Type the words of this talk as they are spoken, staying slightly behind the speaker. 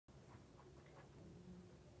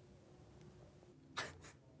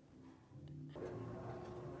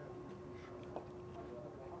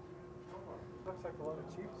looks like a lot of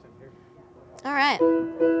Chiefs in here. All right.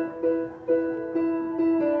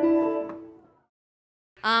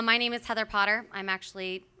 My name is Heather Potter. I'm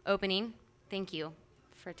actually opening. Thank you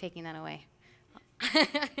for taking that away.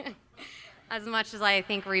 As much as I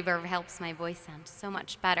think reverb helps my voice sound so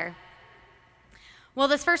much better. Well,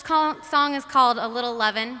 this first song is called A Little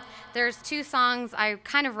Leaven. There's two songs I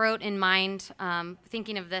kind of wrote in mind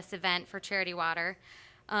thinking of this event for Charitywater.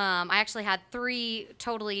 I actually had three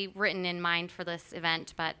totally written in mind for this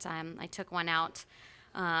event, but I took one out.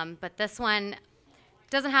 But this one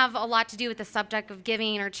doesn't have a lot to do with the subject of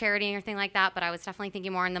giving or charity or anything like that, but I was definitely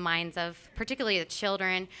thinking more in the minds of particularly the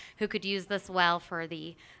children who could use this well for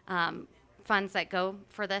the funds that go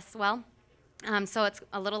for this well. So it's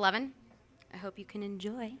A Little Leaven. I hope you can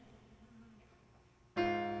enjoy.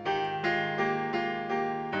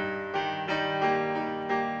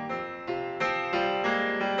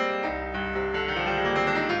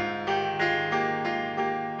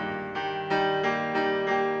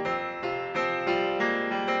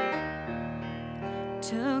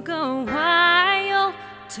 Took a while,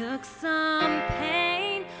 took some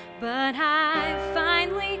pain, but I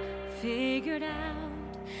finally figured out.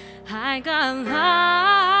 I got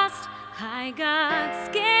lost, I got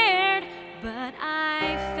scared, but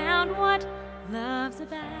I found what love's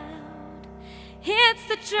about. It's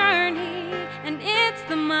the journey and it's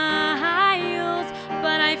the miles,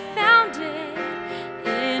 but I found it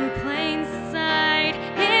in plain sight.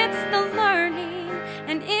 It's the learning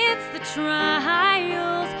and it's the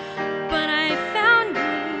trials, but I found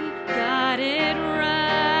we got it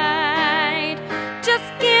right.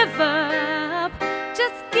 Just give up,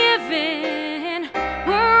 just give in.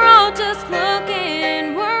 We're all just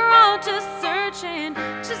looking, we're all just searching.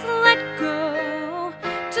 Just let go,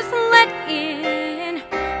 just let in.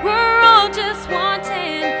 We're all just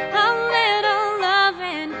wanting a little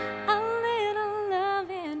loving, a little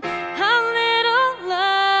loving, a little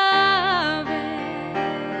loving.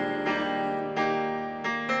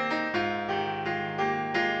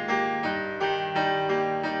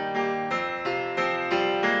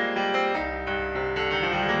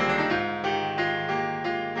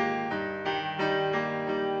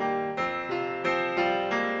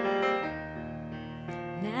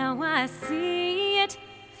 Now I see it,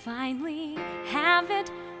 finally have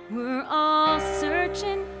it. We're all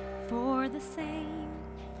searching for the same.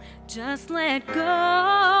 Just let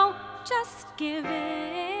go, just give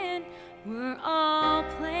in. We're all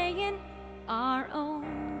playing our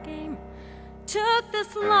own game. Took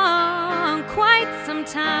this long, quite some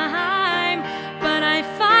time, but I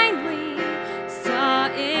finally saw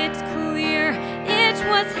it clear. It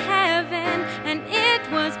was heaven and it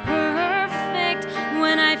was perfect.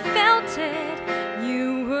 When I felt it,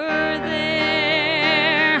 you were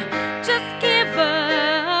there. Just give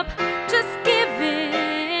up, just give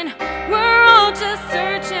in. We're all just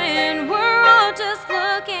searching, we're all just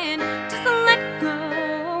looking. Just let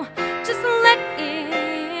go, just let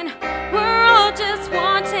in. We're all just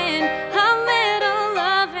wanting a little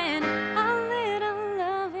loving, a little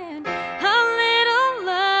loving, a little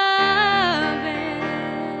loving.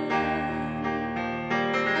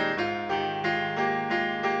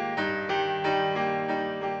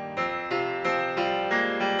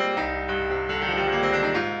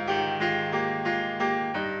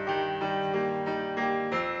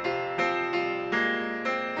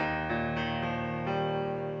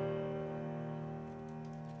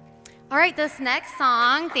 All right, this next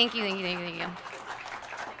song, thank you.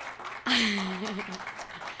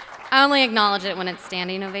 I only acknowledge it when it's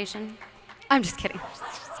standing ovation. I'm just kidding,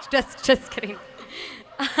 just kidding.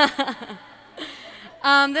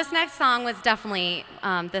 This next song was definitely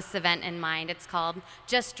this event in mind. It's called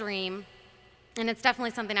Just Dream, and it's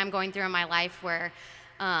definitely something I'm going through in my life where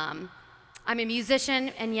I'm a musician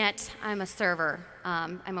and yet I'm a server.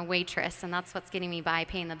 I'm a waitress, and that's what's getting me by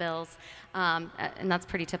paying the bills. And that's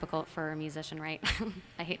pretty typical for a musician, right?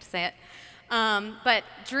 I hate to say it. But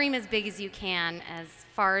dream as big as you can, as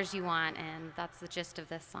far as you want, and that's the gist of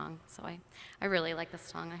this song. So I really like this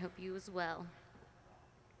song. I hope you as well.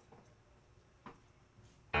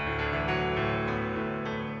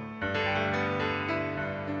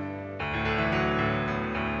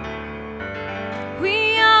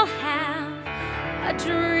 We all have a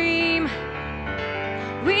dream.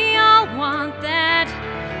 We all want that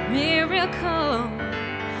miracle.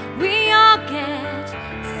 We all get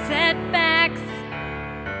setbacks.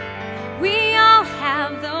 We all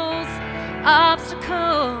have those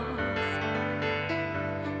obstacles.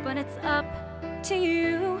 But it's up to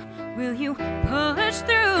you. Will you push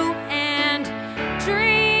through and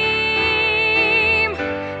dream?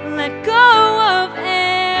 Let go of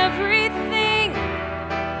everything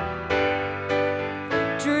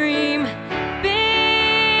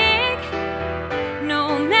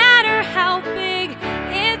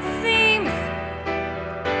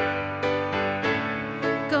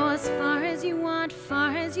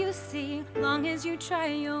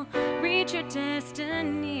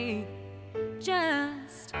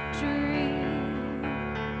just dream.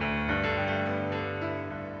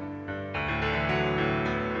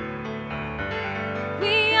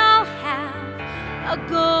 We all have a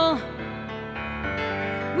goal.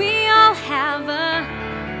 We all have a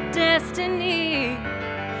destiny.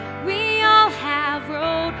 We all have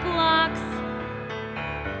roadblocks.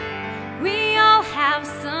 We all have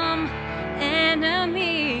some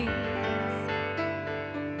enemies.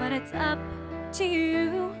 But it's up to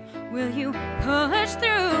you. Will you push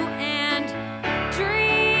through and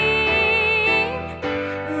dream?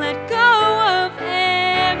 Let go of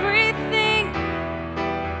everything.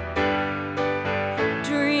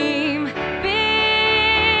 Dream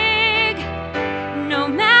big, no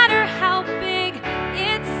matter how big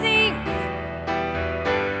it seems.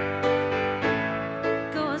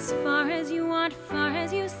 Go as far as you want, far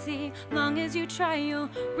as you see. Long as you try, you'll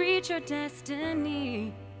reach your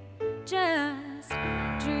destiny. Just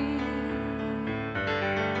dream.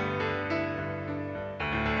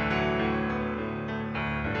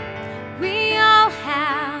 We all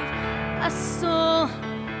have a soul.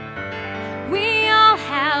 We all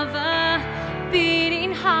have a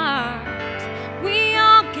beating heart. We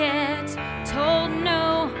all get told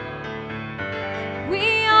no.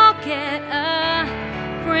 We all get a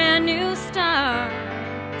brand new start.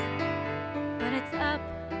 But it's up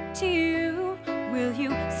to you. Will you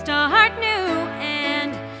start new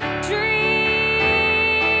and dream?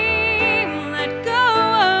 Let go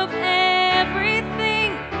of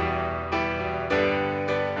everything.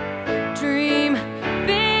 Dream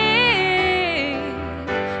big,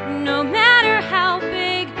 no matter how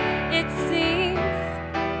big it seems.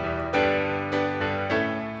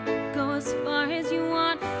 Go as far as you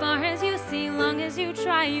want, far as you see. Long as you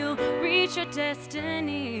try, you'll reach your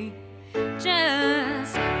destiny.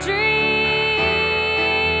 Just dream.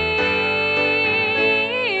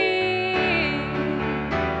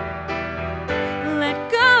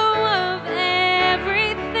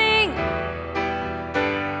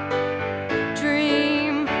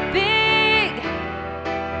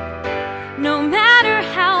 No matter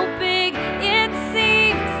how big it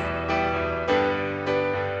seems.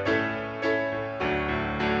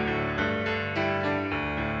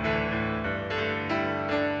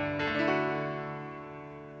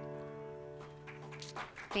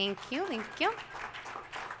 Thank you, thank you.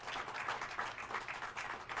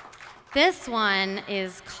 This one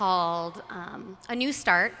is called A New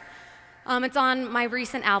Start. It's on my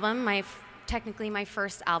recent album, technically my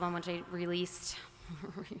first album, which I released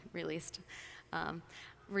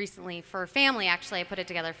recently for family. Actually, I put it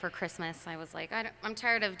together for Christmas. I was like, I'm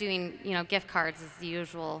tired of doing, gift cards as the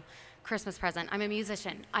usual Christmas present. I'm a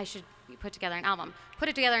musician. I should put together an album. Put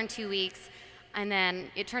it together in 2 weeks, and then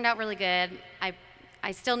it turned out really good.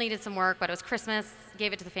 I still needed some work, but it was Christmas.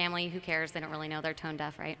 Gave it to the family. Who cares? They don't really know. They're tone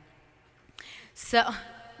deaf, right? So,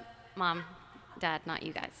 Mom, Dad, not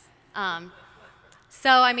you guys.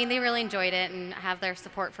 So, they really enjoyed it and have their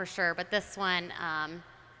support for sure. But this one's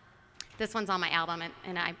on my album,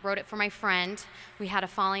 and I wrote it for my friend. We had a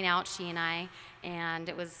falling out, she and I, and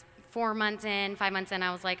it was 5 months in.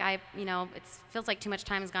 I was like, it feels like too much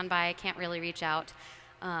time has gone by. I can't really reach out.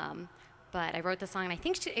 But I wrote the song, and I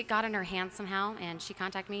think it got in her hands somehow, and she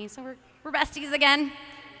contacted me. So we're besties again,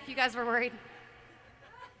 if you guys were worried.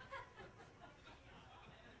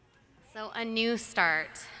 So, A New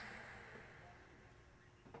Start.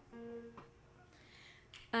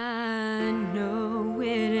 I know it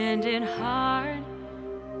ended hard,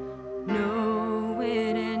 know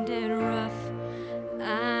it ended rough.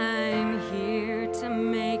 I'm here to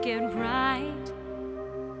make it right,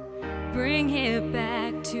 bring it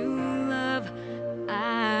back to love.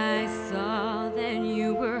 I saw that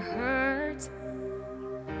you were hurt,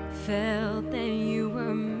 felt that you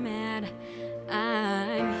were mad.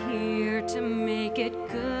 I'm here to make it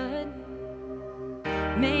good.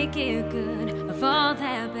 Make it good of all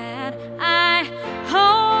that bad. I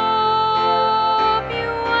hope you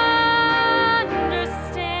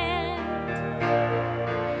understand.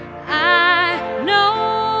 I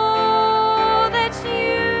know that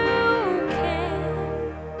you can.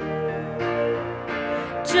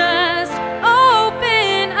 Just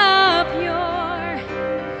open up your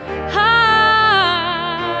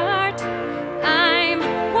heart. I'm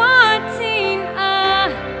wanting a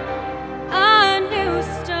new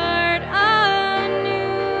start.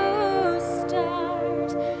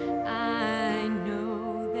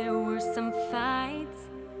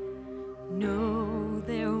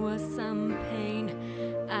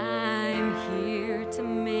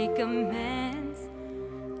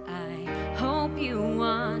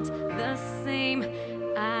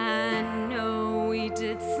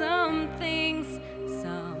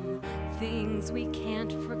 things we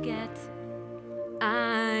can't forget.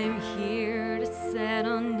 I'm here to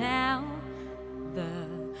settle now the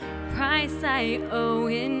price I owe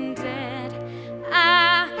in debt.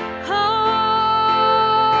 I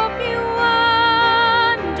hope you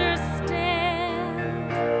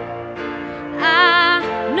understand. I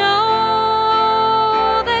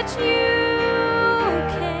know that you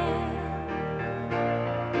can.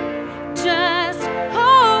 Just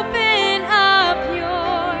open up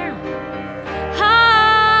your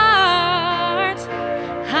heart.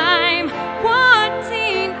 I'm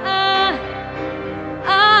wanting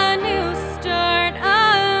a new start,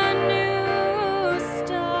 a new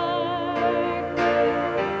start.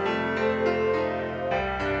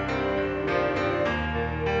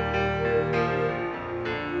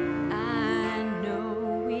 I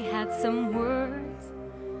know we had some words,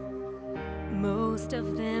 most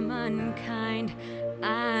of them unkind.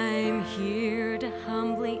 I'm here to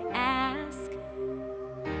humbly ask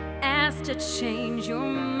to change your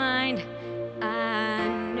mind. I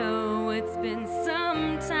know it's been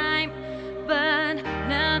some time, but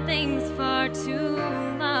nothing's far too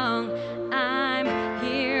long. I'm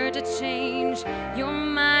here to change your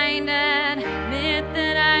mind, admit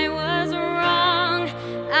that I was wrong.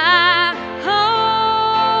 I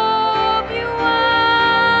hope you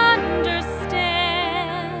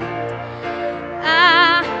understand.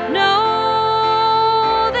 I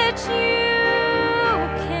know that you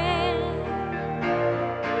can.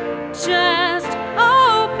 Just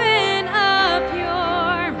open up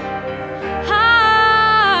your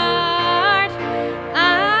heart.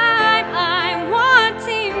 I'm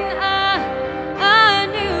wanting a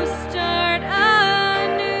new start, a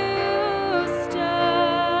new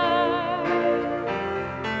start.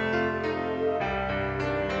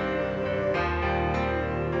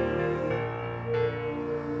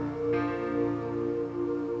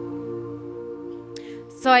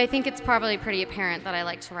 So I think it's probably pretty apparent that I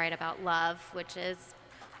like to write about love, which is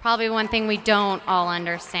probably one thing we don't all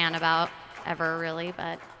understand about ever really,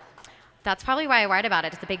 but that's probably why I write about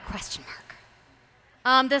it. It's a big question mark.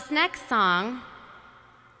 This next song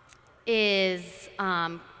is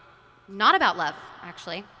not about love,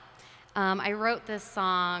 actually. I wrote this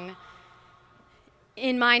song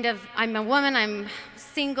in mind of, I'm a woman, I'm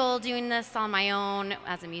single, doing this on my own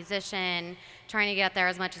as a musician, trying to get there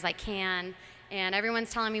as much as I can, and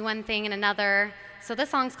everyone's telling me one thing and another. So this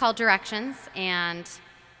song's called Directions, and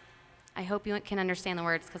I hope you can understand the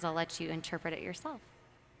words because I'll let you interpret it yourself.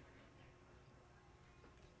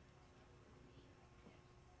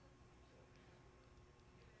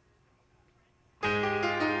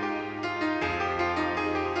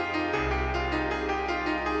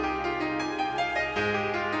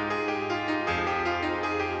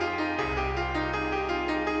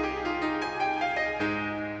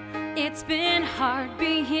 It's been hard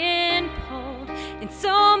being pulled in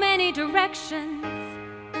so many directions.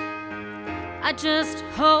 I just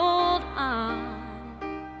hold on.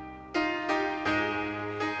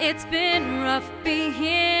 It's been rough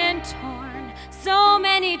being torn, so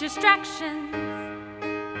many distractions.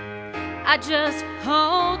 I just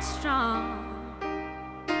hold strong.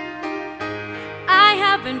 I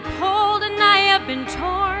have been pulled and I have been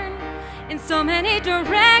torn in so many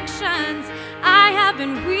directions. I have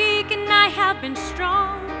been weak and I have been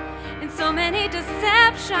strong in so many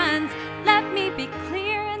deceptions. Let me be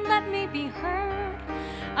clear and let me be heard.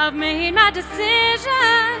 I've made my decision.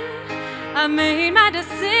 I've made my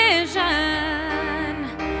decision.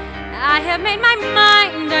 I have made my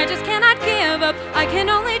mind, I just cannot give up. I can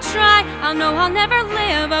only try, I'll know I'll never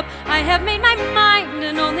live up. I have made my mind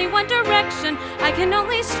in only one direction. I can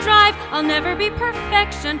only strive, I'll never be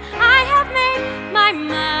perfection. I have made my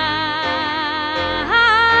mind.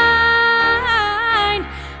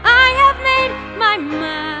 I have made my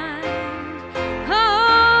mind. Oh.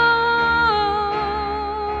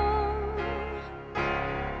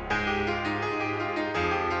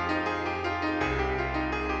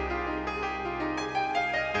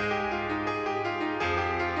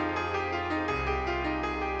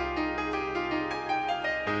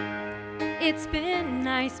 It's been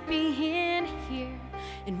nice being here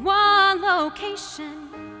in one location.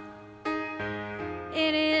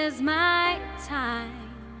 It is my time.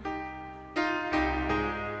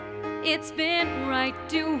 It's been right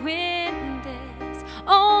doing this,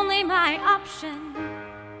 only my option.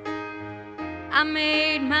 I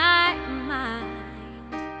made my mind.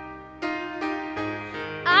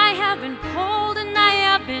 I have been pulled and I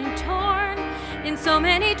have been torn in so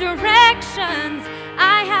many directions.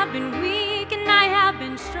 I have been weak and I have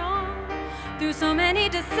been strong through so many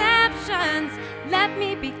deceptions. Let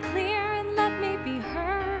me be clear and let me be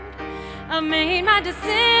heard. I've made my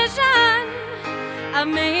decision. I've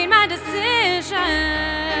made my decision.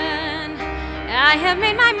 I have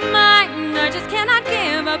made my mind. I just cannot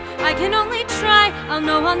give up. I can only try. I'll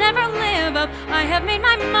know I'll never live up. I have made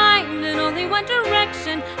my mind in only one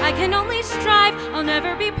direction. I can only strive. I'll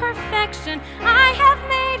never be perfection. I have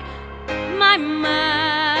made my mind.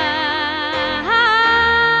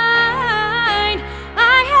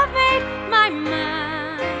 I have made my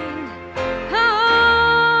mind. Oh.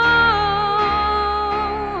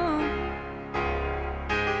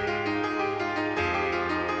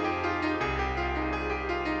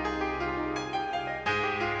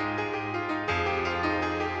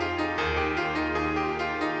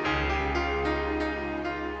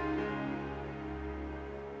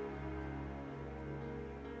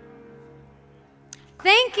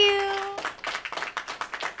 Thank you.